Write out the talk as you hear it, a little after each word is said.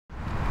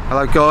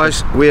Hello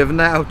guys, we have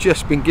now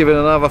just been given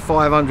another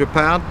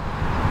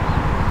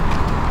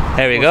 £500.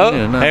 Here we go.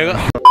 Here we go.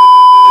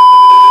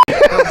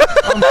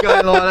 I'm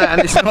going like that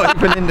and it's not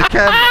even in the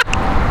camera.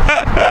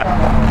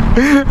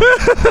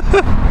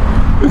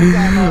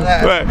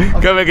 Right,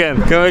 come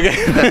again.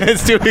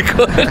 It's still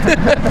recording.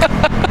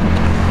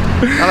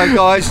 Hello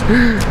guys,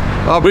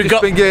 I've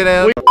just been getting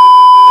out.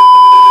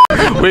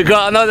 We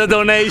got another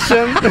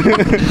donation.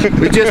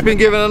 We've just been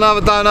given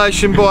another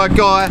donation by a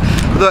guy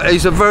that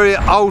is a very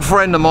old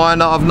friend of mine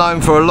that I've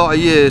known for a lot of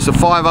years, a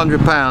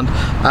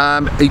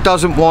 £500. He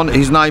doesn't want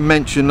his name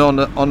mentioned on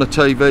the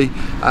TV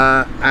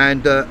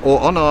or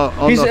on the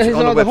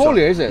another website.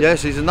 haulier, is it?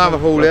 Yes, he's another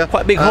haulier.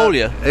 Quite a big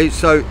haulier.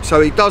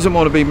 So he doesn't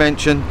want to be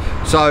mentioned,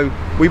 so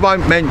we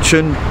won't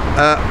mention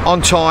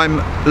on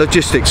time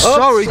logistics. Oops.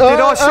 Sorry, did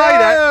I say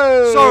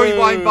that? Sorry,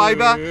 Wayne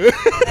Baber.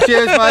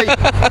 Cheers, mate.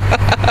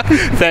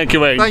 Thank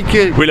you, Wayne. Thank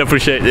you. We'll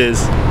appreciate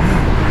this.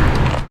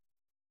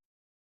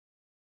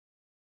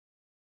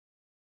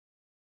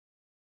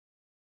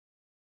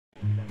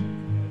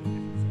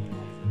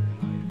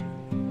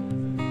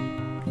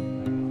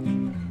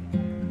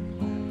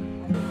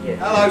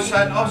 Hello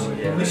Santos,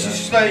 this is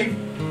Steve,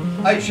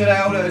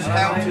 H&L that has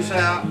helped us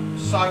out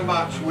so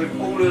much with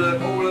all of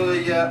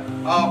the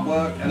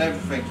artwork and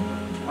everything.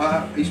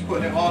 He's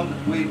putting it on.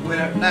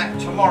 We're Nat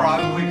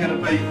tomorrow. We're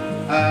going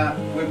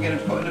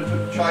to put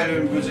the trailer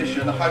in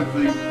position.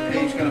 Hopefully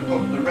he's going to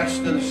put the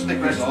rest of the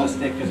stickers on. The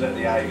stickers at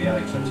the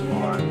aviator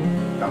tomorrow.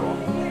 Go on.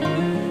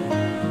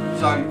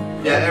 So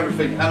yeah,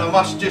 everything. And I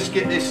must just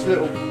get this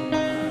little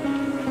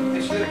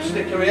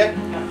sticker here.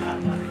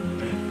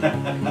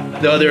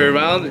 The other way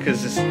around,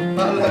 because it's...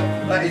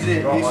 That is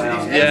it.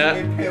 It's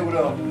been peeled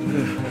off.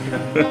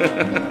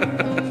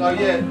 So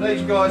yeah,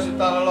 these guys have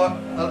done a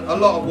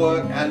lot of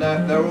work, and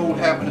they're all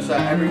helping us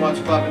out. Everyone's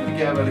clubbing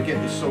together to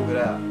get this sorted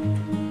out.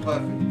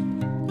 Perfect.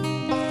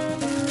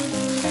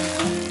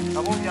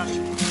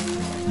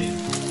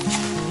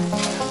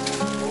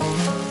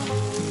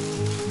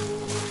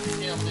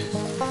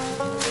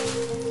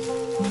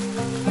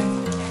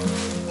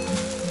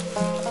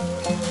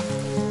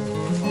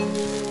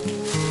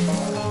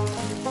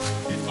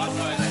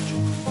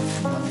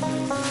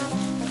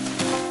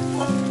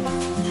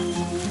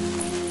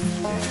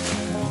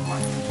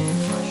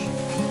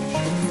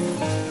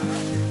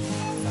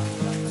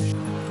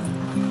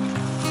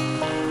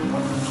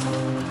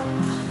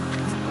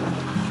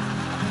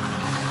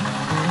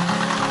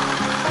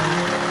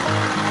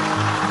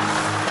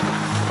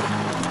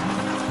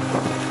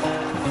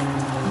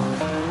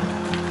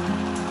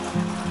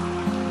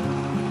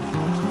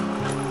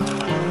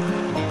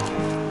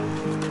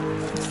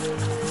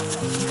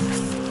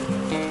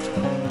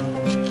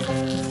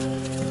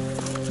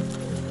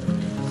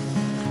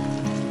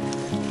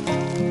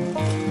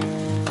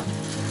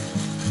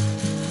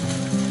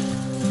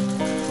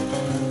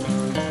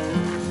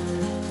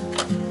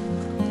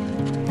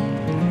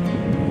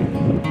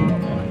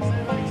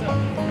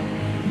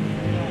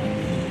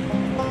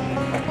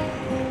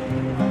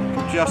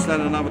 Just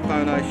had another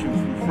donation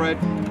from Fred,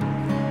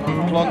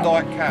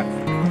 Klondike Cap,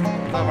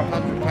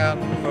 another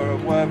 £100 for a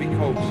worthy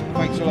cause.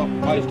 Thanks a lot.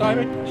 Cheers,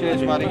 David.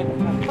 Cheers, buddy.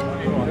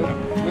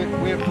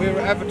 We're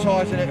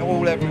advertising it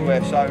all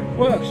everywhere, so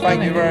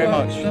thank you very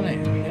much.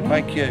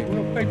 Thank you.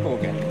 People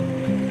again.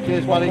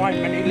 Cheers, buddy. There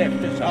ain't many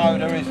left, is there?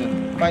 No, there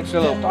isn't. Thanks a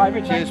lot.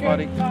 David, cheers,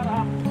 buddy.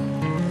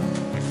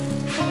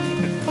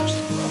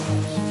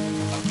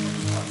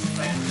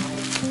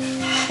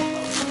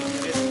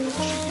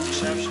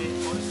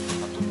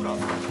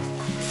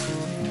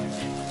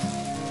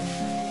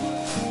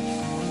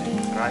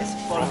 Rice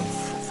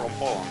from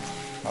Poland.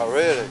 Oh,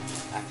 really?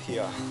 And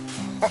here.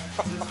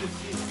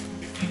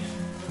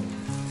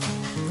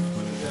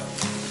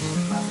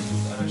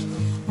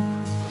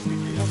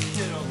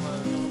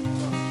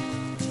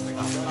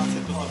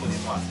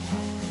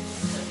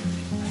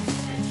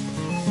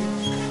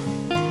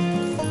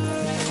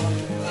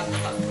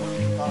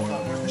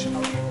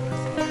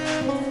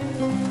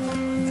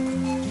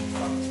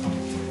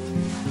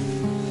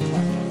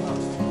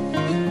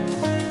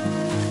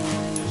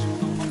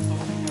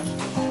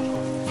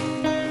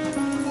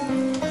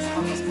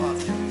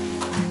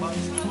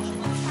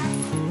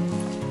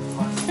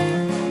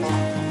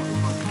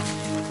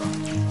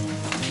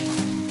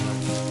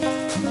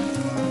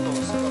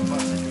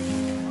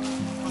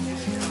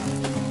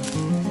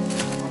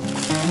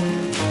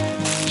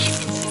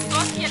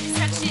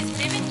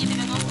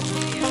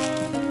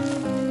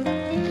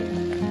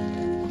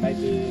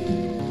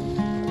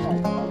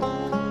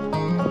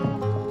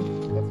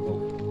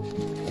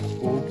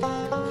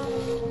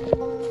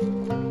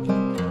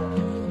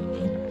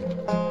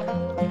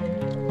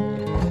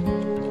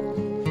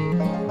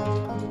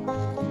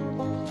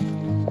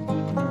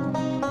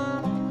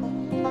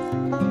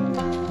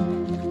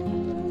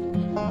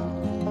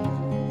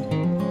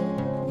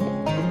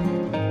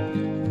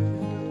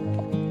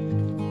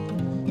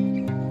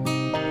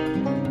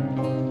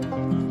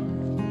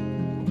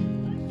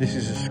 This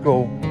is a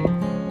school,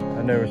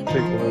 and there is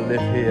people that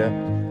live here.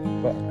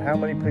 But how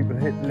many people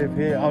live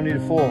here? Only the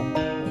 4.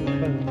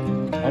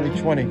 Only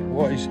 20.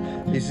 What is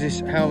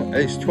this? How?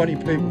 It's 20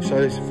 people, so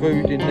there's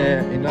food in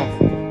there enough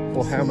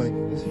for how many?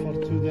 It's for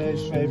 2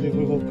 days. Maybe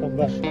we will come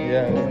back.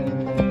 Yeah,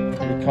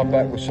 we'll come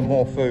back with some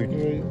more food.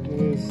 There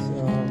is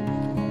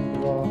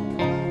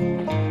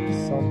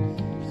some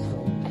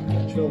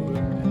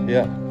children.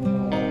 Yeah.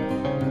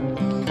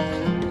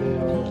 They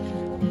are.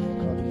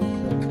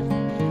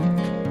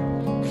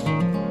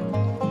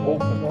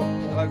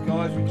 Hello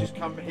guys, we've just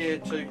come here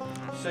to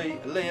see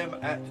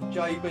Liam at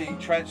JB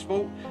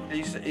Transport.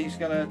 He's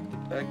going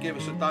to give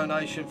us a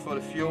donation for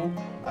the fuel,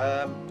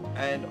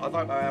 and I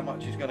don't know how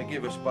much he's going to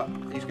give us, but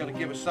he's going to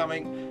give us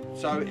something,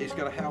 so it's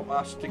going to help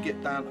us to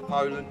get down to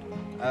Poland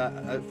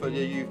for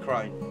the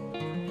Ukraine.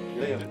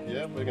 Liam.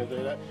 Yeah, we're going to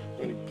do that.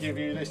 We're going to give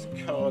you this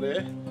card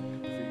here.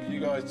 You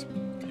guys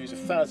use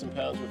 £1,000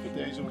 worth of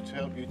diesel to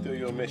help you do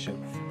your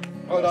mission.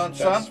 Well done,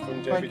 that's son.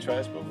 From JB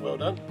Transport. Well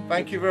done.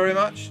 Thank you very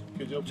much.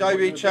 Good job.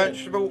 JB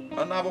Transport,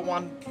 another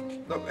one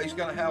that he's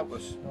going to help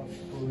us.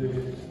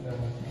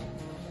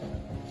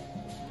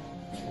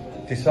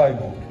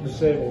 Disabled.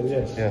 Disabled,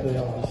 yes. Yeah. They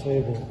are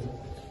disabled.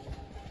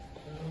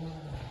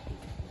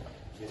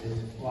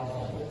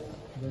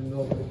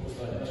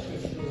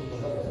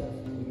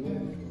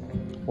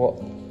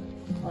 What?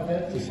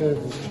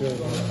 Disabled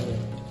children.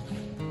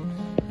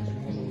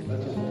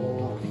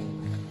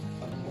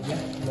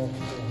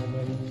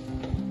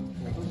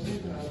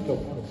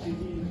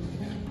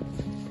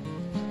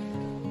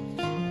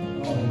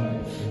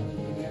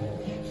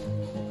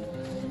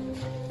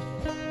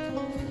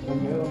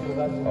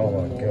 Oh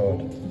my God.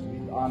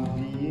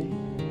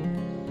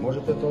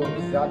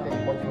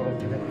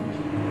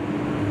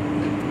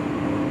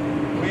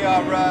 We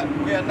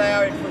are now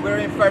we're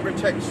in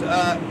Fabritec's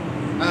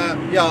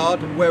yard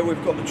where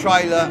we've got the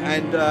trailer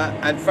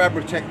and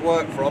Fabritec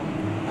work from,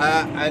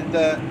 and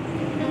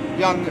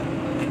young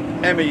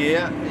Emmy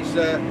here he's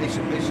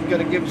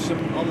going to give us some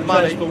I'm the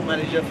money. transport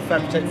manager for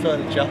Fabritec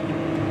Furniture,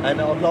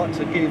 and I'd like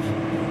to give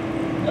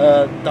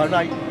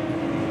donate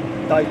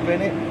Dave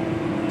Bennett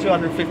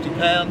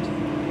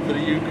 £250 for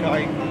the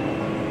UK.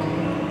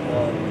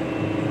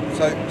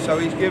 So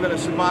he's given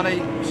us some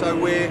money, so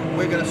we're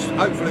going to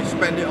hopefully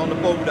spend it on the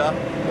border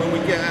when we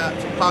get out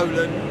to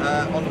Poland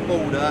on the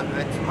border,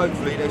 and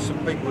hopefully there's some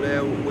people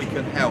there we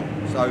can help.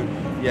 So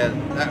yeah,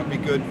 that would be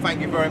good.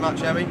 Thank you very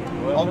much, Emmy.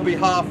 On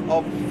behalf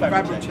of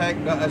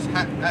Fabritec that has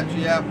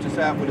actually helped us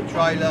out with the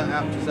trailer,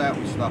 helped us out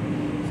with stuff.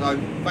 So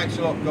thanks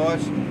a lot,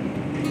 guys.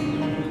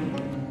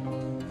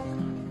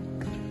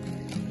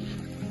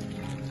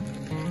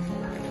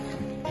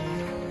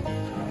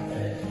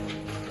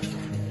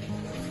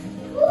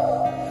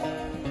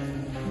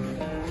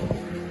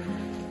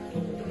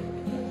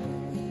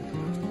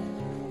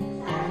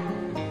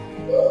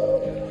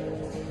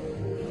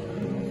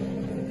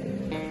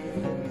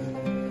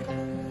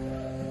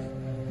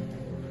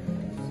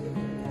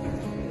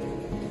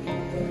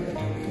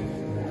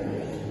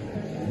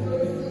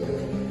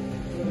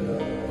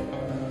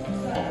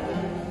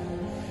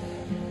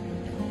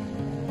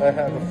 They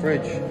have a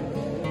fridge.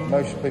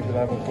 Most people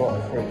haven't got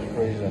a fridge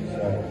freezer,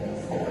 so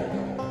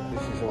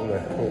this is all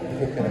their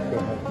cooking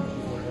equipment,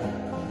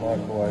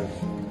 microwaves.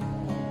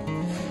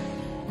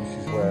 This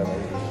is where they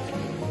eat.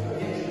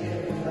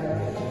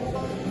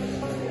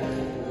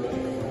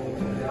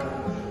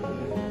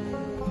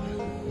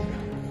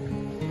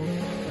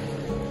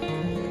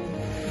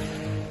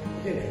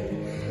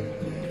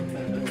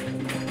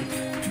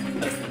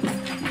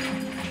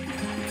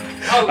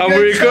 I'm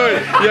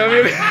recording.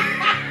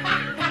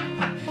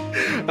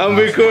 I'm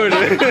recording.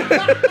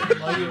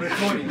 Are you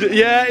recording?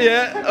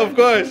 Yeah, of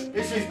course.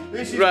 This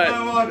is Right.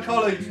 one of my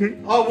colleagues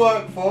I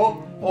work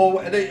for,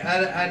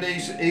 and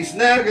he's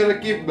now going to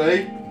give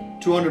me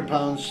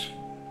 £200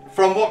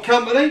 from what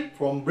company?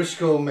 from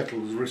Briscoe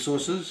Metals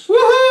Resources.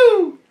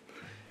 Woohoo!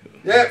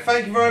 Yeah,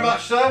 thank you very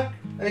much, sir.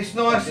 It's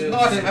nice,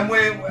 and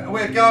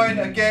we're going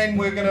again.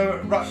 We're going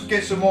to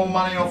get some more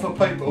money off of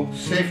people.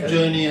 Safe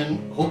journey,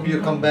 and hope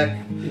you come back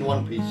in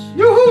one piece.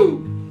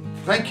 Yoo-hoo!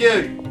 Thank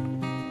you.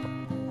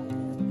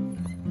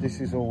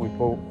 This is all we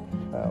bought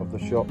out of the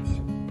shops,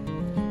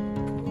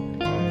 and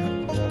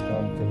we're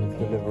going to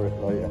deliver it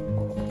later.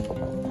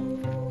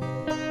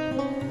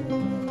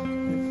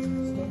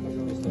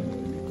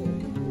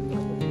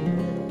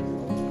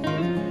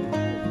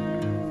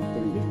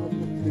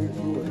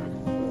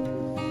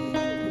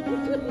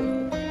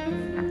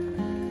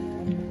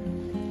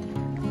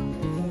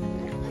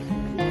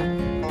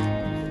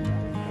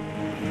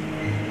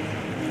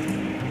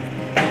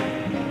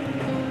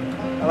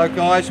 Hello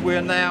guys,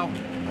 we're now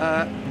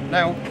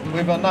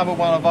with another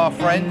one of our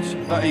friends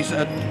that is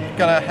going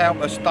to help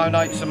us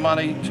donate some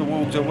money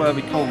towards a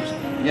worthy cause.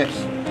 Yes.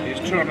 It's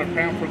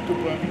 £200 for a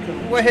good worthy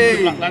cause. Wahey!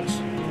 Good luck, lads.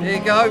 Here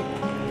you go.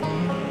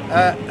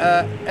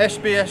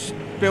 SBS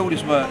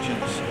Builders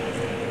Merchants.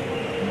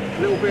 A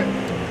little bit.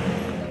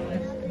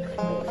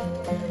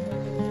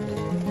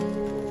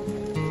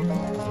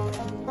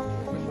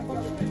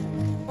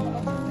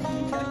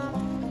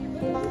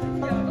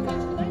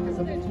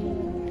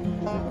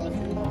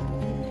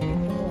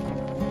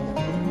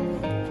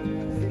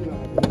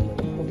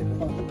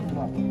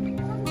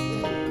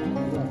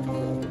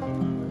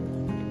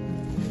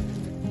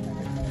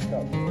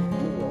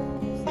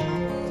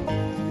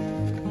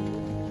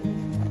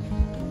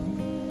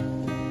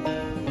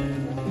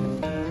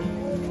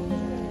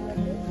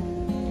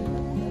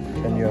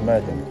 Can you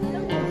imagine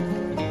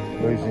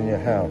losing your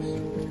house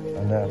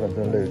and having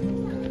to live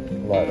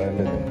like they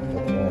live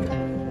at the moment?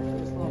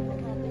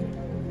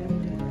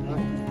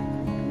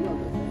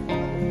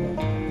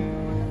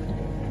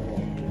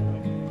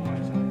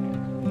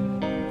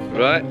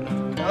 Right.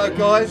 Hello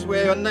guys, we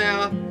are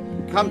now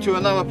come to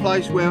another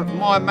place where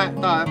my mate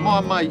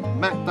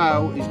Matt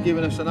Dale is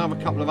giving us another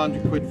couple of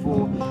 £100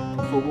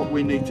 for what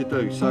we need to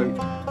do. So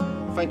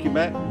thank you,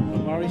 Matt. No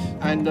worries.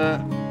 And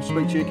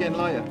speak to you again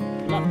later.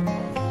 Good luck.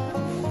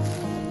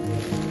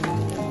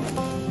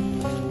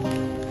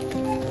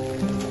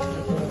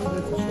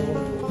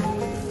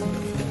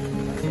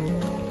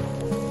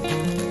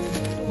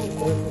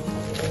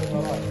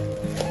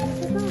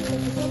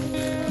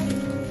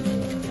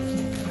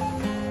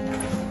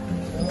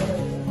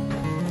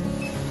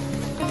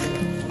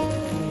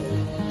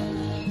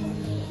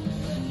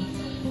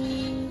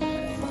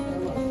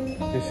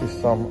 This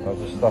is some of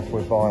the stuff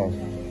we're buying.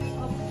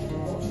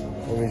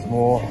 There is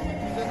more.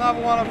 There's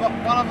another one of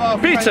our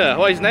Peter, friends,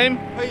 what's his name?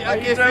 Peter How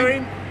you Giffey,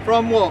 doing?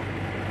 from what?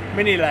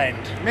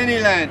 Miniland.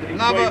 Miniland.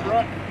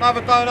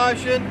 Another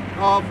donation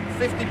of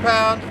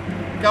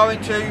 £50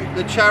 going to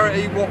the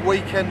charity. What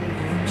we can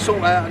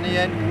sort out in the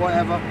end,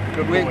 whatever.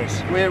 Good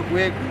boys. We're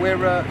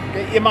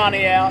Get your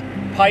money out.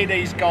 Pay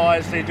these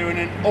guys. They're doing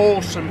an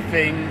awesome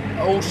thing,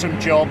 awesome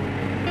job,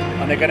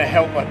 and they're going to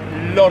help a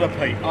lot of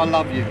people. I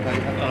love you,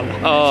 Peter.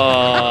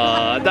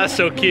 Oh, that's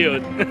so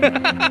cute. It's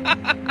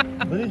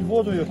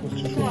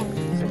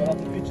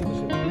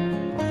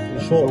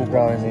all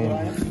going in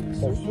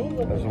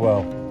as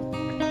well.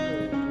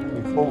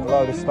 We bought a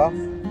load of stuff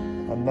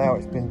and now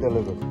it's been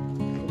delivered.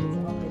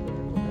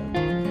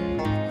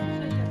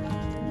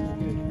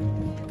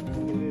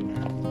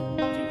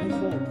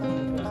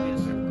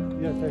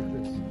 Yeah, take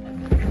this.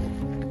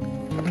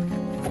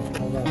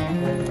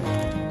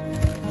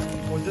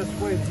 Well, just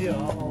wait here.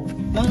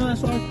 No,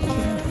 that's all right.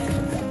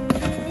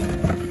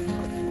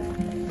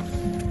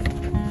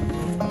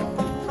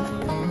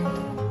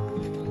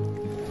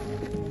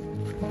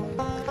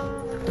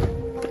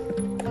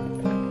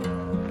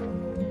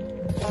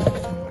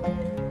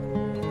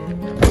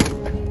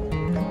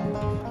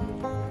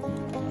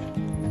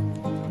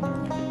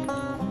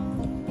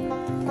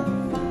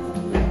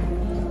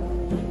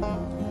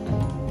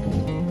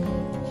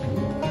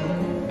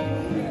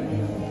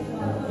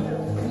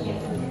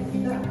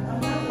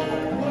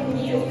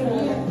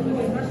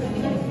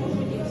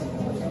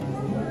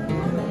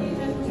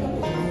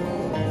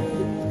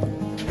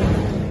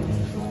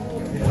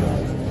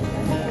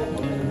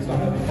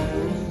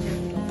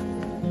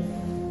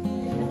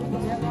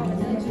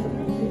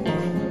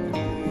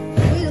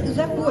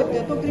 Заходьте,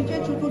 а то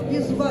кричать, что тут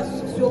без вас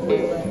все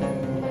было.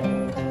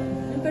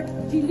 Ну так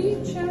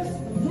делить час,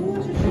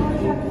 ночи,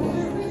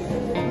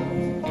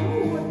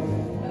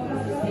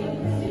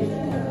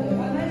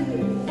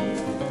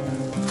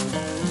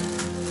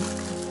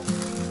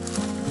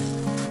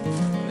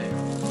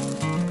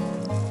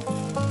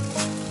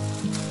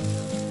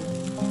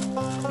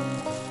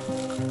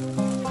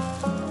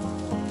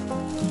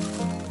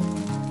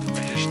 A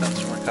gente está no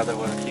supermercado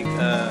agora aqui.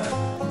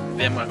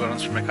 Viemos agora no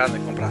supermercado, né,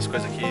 comprar as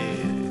coisas que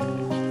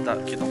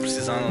estão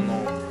precisando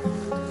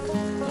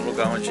no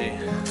lugar onde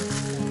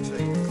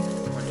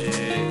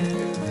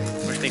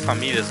tem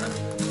famílias, né?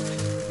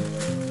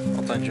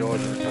 Um tanto de óleo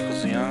para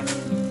cozinhar.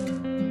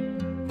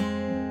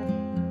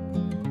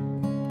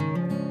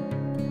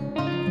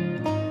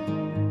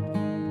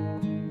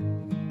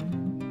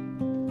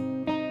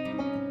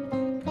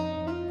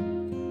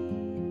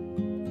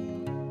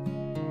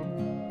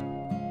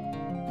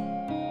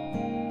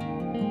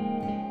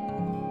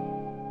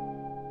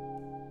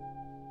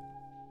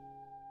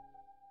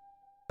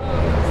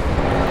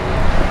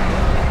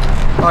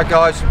 Hi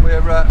guys,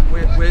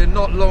 we're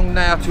not long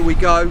now till we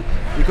go.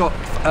 We've got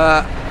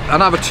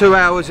another 2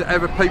 hours.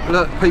 People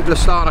are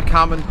starting to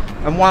come, and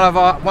one of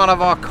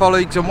our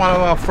colleagues and one of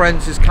our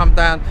friends has come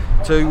down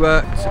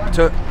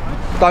to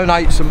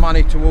donate some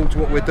money towards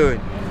what we're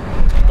doing.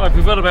 Right,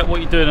 we've heard about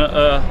what you're doing at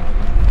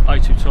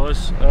A2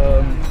 Tyres,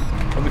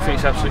 and we think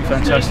it's absolutely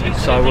fantastic.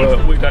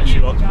 So we'd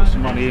actually like to put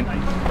some money in.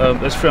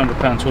 There's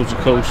 £300 towards the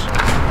cause.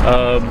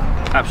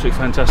 Absolutely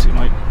fantastic,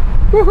 mate.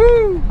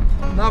 Woohoo!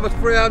 Another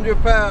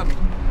 £300.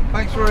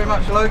 Thanks very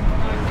much, Luke.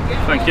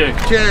 Thank you.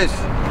 Cheers.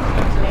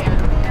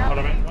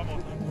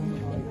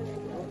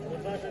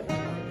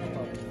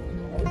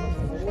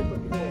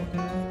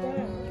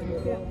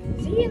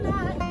 Zina!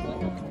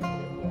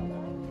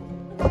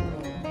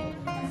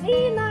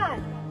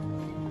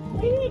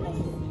 Zina!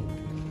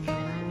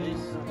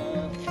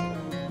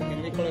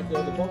 Can you collect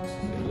all the boxes?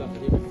 You'll have to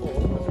do before.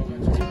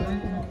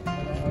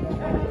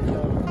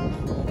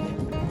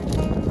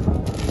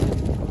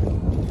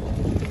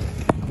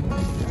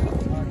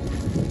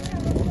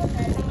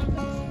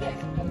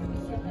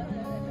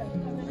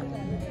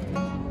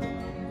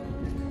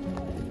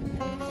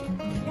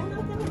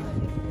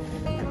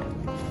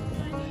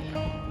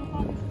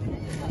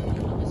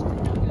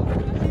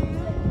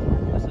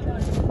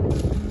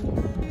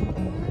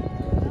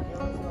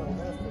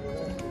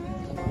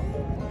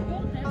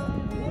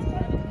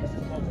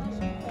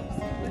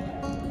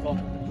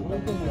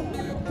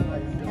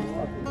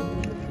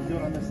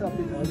 What are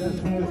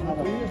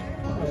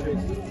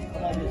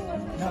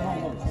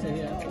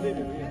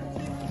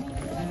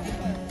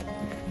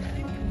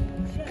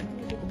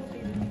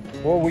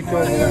we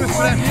doing?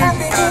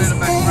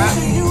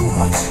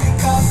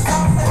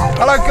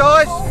 Hello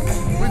guys,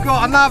 we've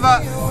got another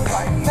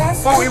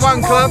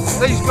 41 club.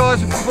 These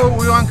guys are from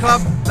 41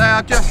 club. They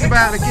are just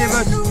about to give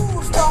us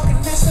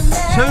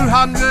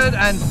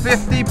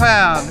 £250.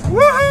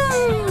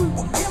 Woohoo!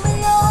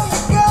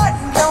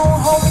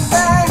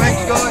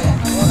 Thanks guys.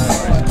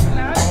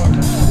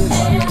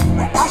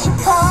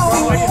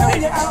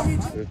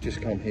 We've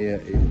just come here.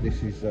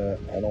 This is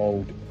an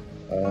old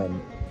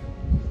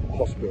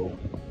hospital,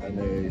 and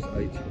there's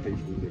 80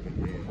 people living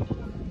here,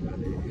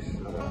 and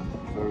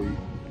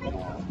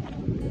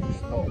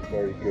it's not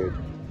very good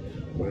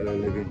where they're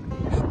living.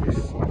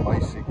 It's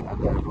basic, and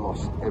they've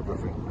lost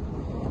everything.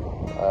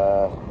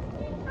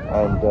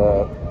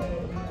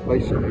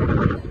 Basically,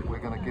 we're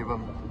going to give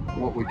them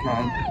what we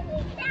can,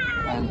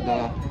 and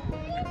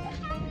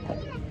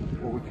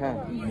what we can.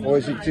 Or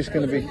is it just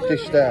going to be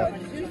dished out?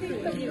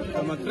 I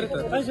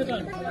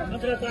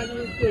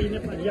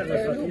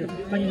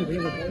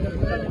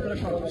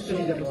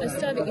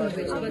study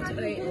English,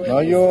 but No,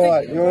 you're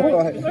alright, you're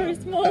alright. Very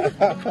small.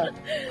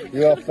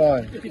 You are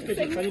fine.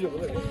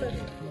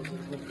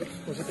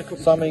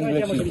 Some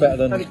English is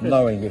better than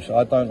no English.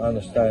 I don't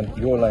understand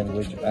your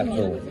language at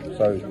all.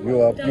 So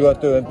you are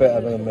doing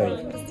better than me.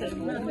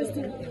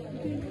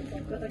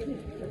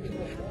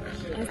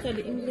 I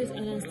study English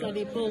and I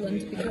study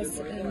Poland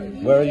because...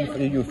 Where are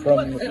you from?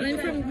 I'm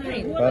from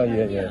Ukraine. Oh,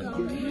 yeah.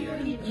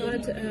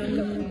 But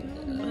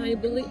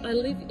I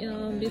live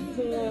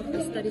before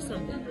I study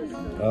something.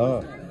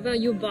 Oh. Where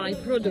you buy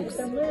products.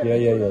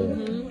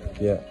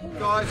 Yeah.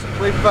 Guys,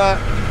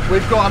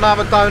 we've got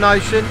another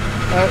donation.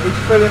 He's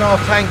filling our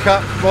tank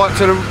up right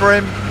to the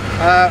brim.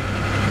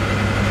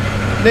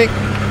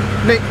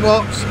 Nick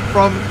Watts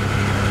from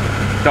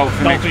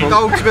Dolphin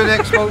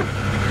Export.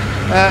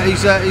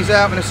 He's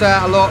helping us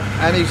out a lot,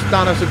 and he's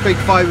done us a big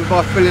favour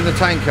by filling the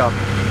tank up.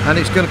 And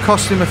it's going to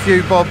cost him a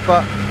few bob,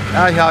 but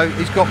hey ho,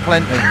 he's got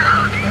plenty.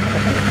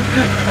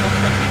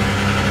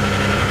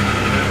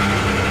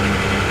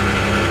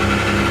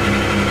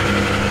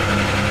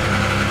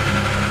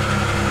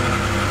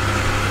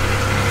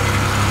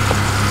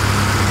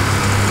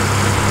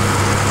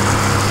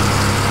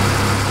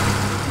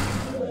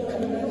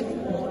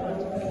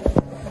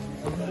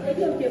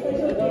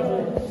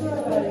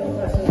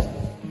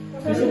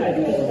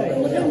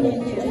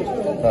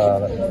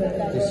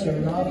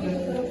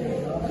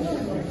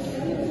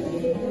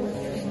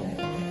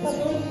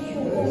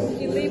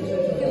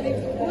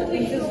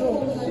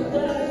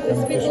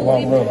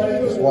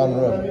 Just one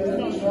room.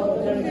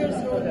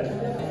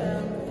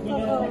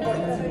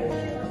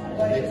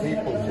 8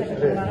 people just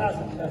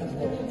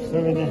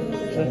live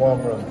in one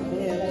room.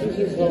 This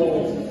is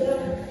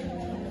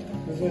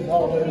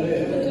how they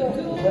live.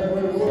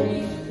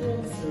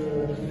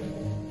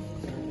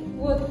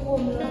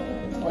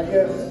 I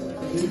guess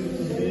this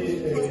would be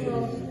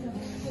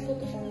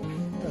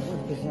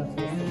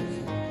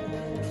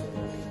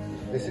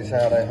this is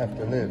how they have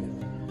to live.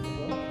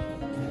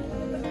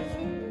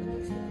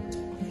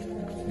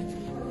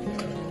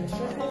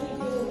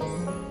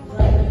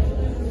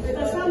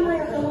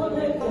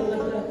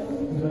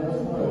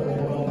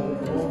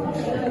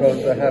 Because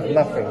they have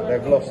nothing.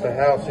 They've lost their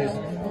houses,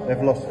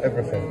 they've lost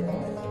everything.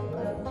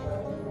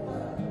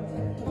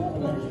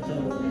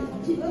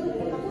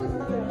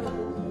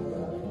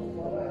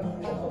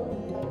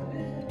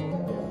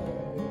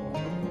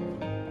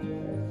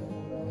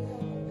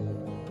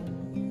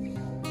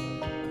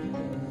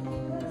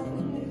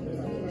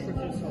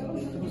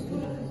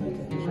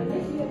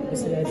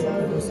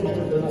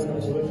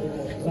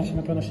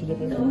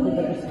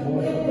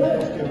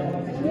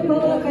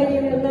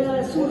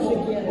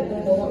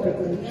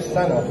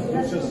 Stanów.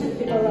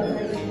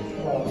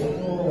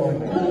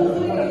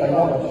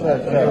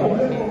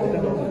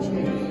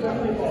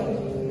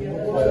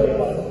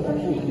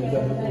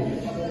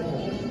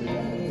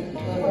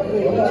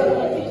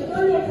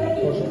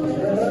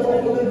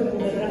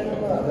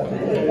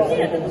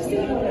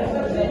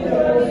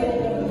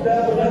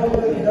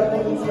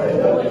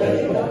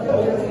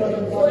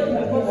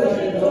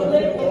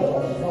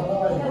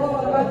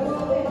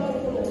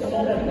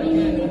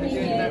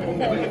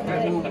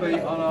 We'll be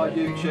on our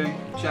YouTube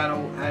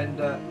channel and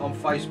on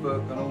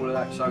Facebook and all of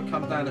that, so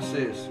come down to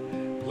see us.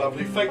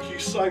 Lovely, thank you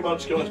so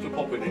much guys for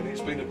popping in,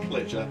 it's been a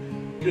pleasure.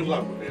 Good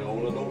luck with it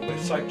all and all the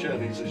safe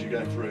journeys as you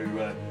go through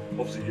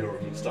obviously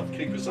Europe and stuff.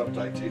 Keep us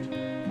updated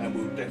and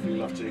we'll definitely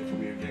love to hear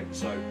from you again.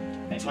 So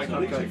take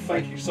it easy,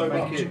 thank you so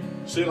much. You.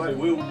 See you later,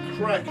 we'll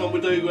crack on,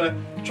 we'll do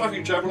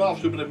traffic travel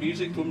after a bit of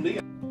music from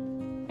Nia.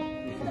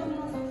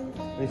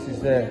 This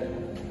is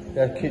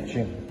their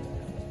kitchen.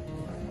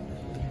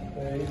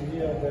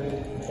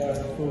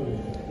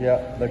 Yeah,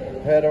 they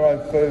prepare their own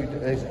food.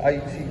 There's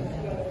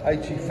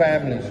 80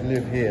 families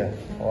live here,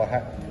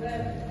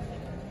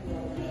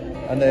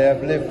 and they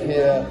have lived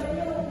here.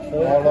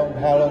 How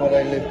long have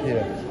they lived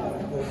here?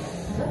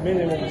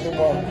 Minimum 2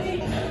 months.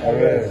 Oh,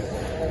 really?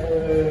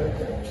 Hello.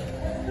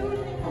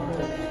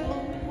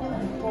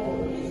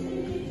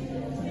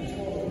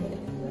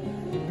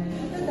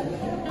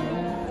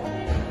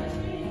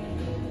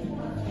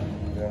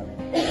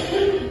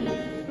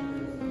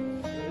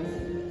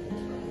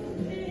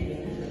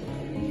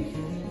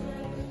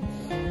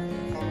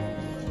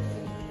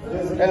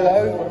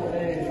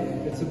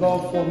 It's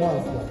about 4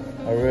 months now.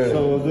 Oh really?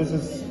 So this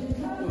is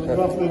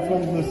roughly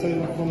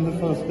from the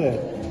first day.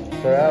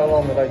 So how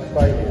long do they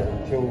stay here?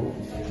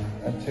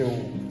 Until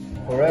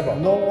forever?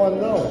 No one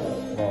knows.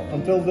 No.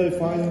 Until they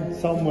find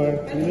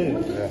somewhere to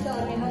live. Yeah.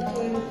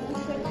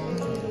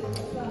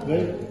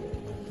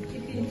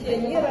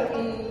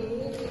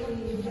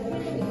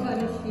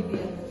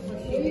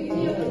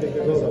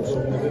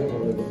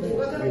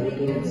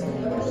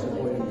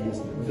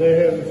 They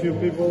have a few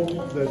people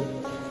that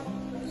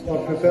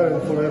are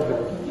preparing for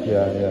everything.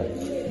 Yeah, yeah.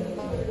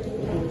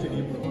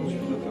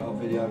 Look at our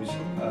videos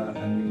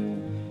and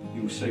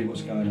you'll see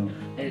what's going on.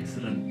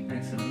 Excellent,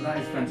 excellent. That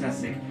is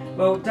fantastic.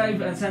 Well,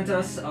 Dave and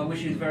Santos, I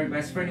wish you the very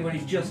best. For anyone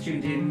who's just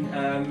tuned in,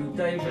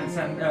 Dave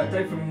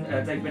from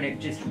Dave Bennett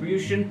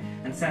Distribution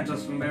and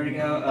Santos from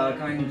Obrigado are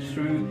going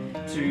through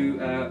to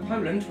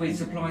Poland with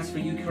supplies for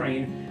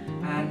Ukraine.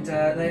 And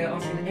they are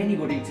asking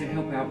anybody to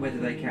help out whether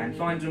they can.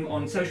 Find them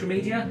on social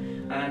media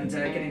and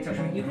get in touch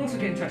with them. You can also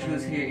get in touch with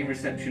us here in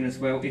reception as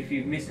well. If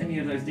you've missed any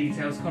of those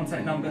details,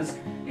 contact numbers,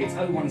 it's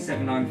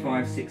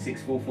 01795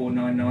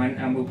 664499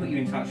 and we'll put you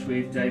in touch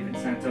with Dave and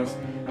Santos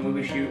and we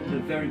wish you the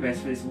very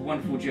best for this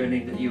wonderful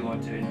journey that you are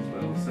doing as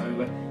well. So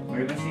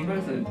very best to you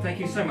both. Thank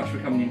you so much for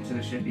coming into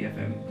the Sheppey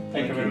FM.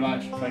 Thank you very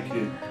much. Thank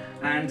you.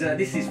 And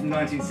this is from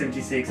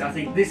 1976. I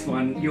think this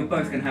one, you're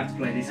both going to have to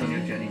play this on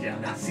your journey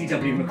down there.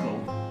 C.W.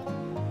 McCall.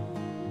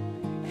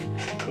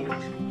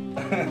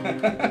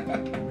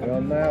 We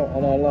are now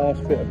on our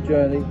last bit of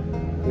journey.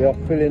 We are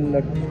filling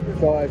the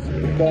guys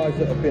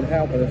that have been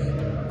helping us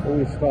all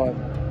this time.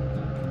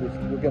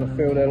 We're going to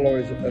fill their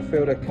lorries,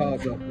 fill their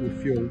cars up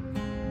with fuel.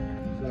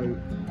 So,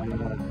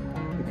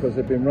 because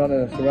they've been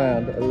running us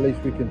around, at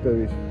least we can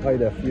do is pay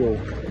their fuel.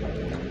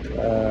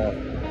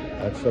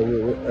 And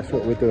so that's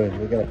what we're doing.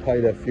 We're going to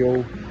pay their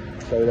fuel,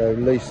 so they've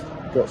at least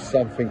got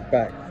something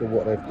back for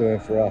what they're doing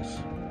for us.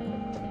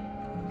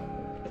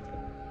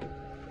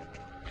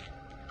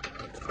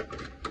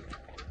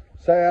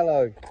 Say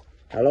hello.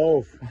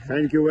 Hello.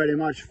 Thank you very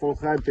much for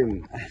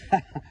helping.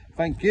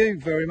 Thank you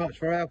very much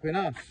for helping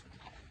us.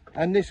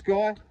 And this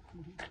guy,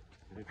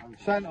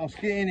 Santos,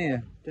 get in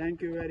here.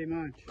 Thank you very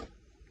much.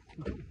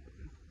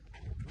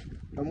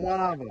 And one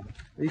other.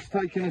 He's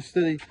taken us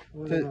to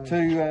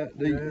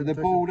the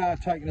border,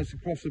 taking us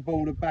across the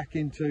border back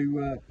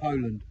into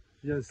Poland.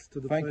 Yes,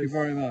 to the Thank you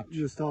very much.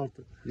 You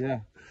started.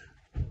 Yeah.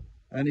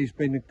 And he's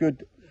been a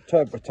good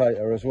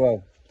interpreter as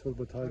well. I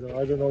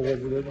don't know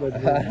what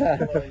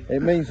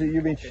it means that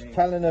you've been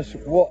telling us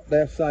what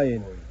they're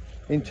saying.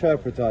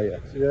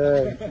 Interpreter.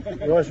 Yeah,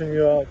 rushing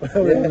you up.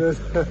 Yeah.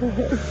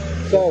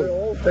 So it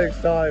all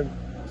takes time.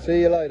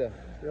 See you later.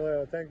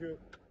 Yeah, thank you.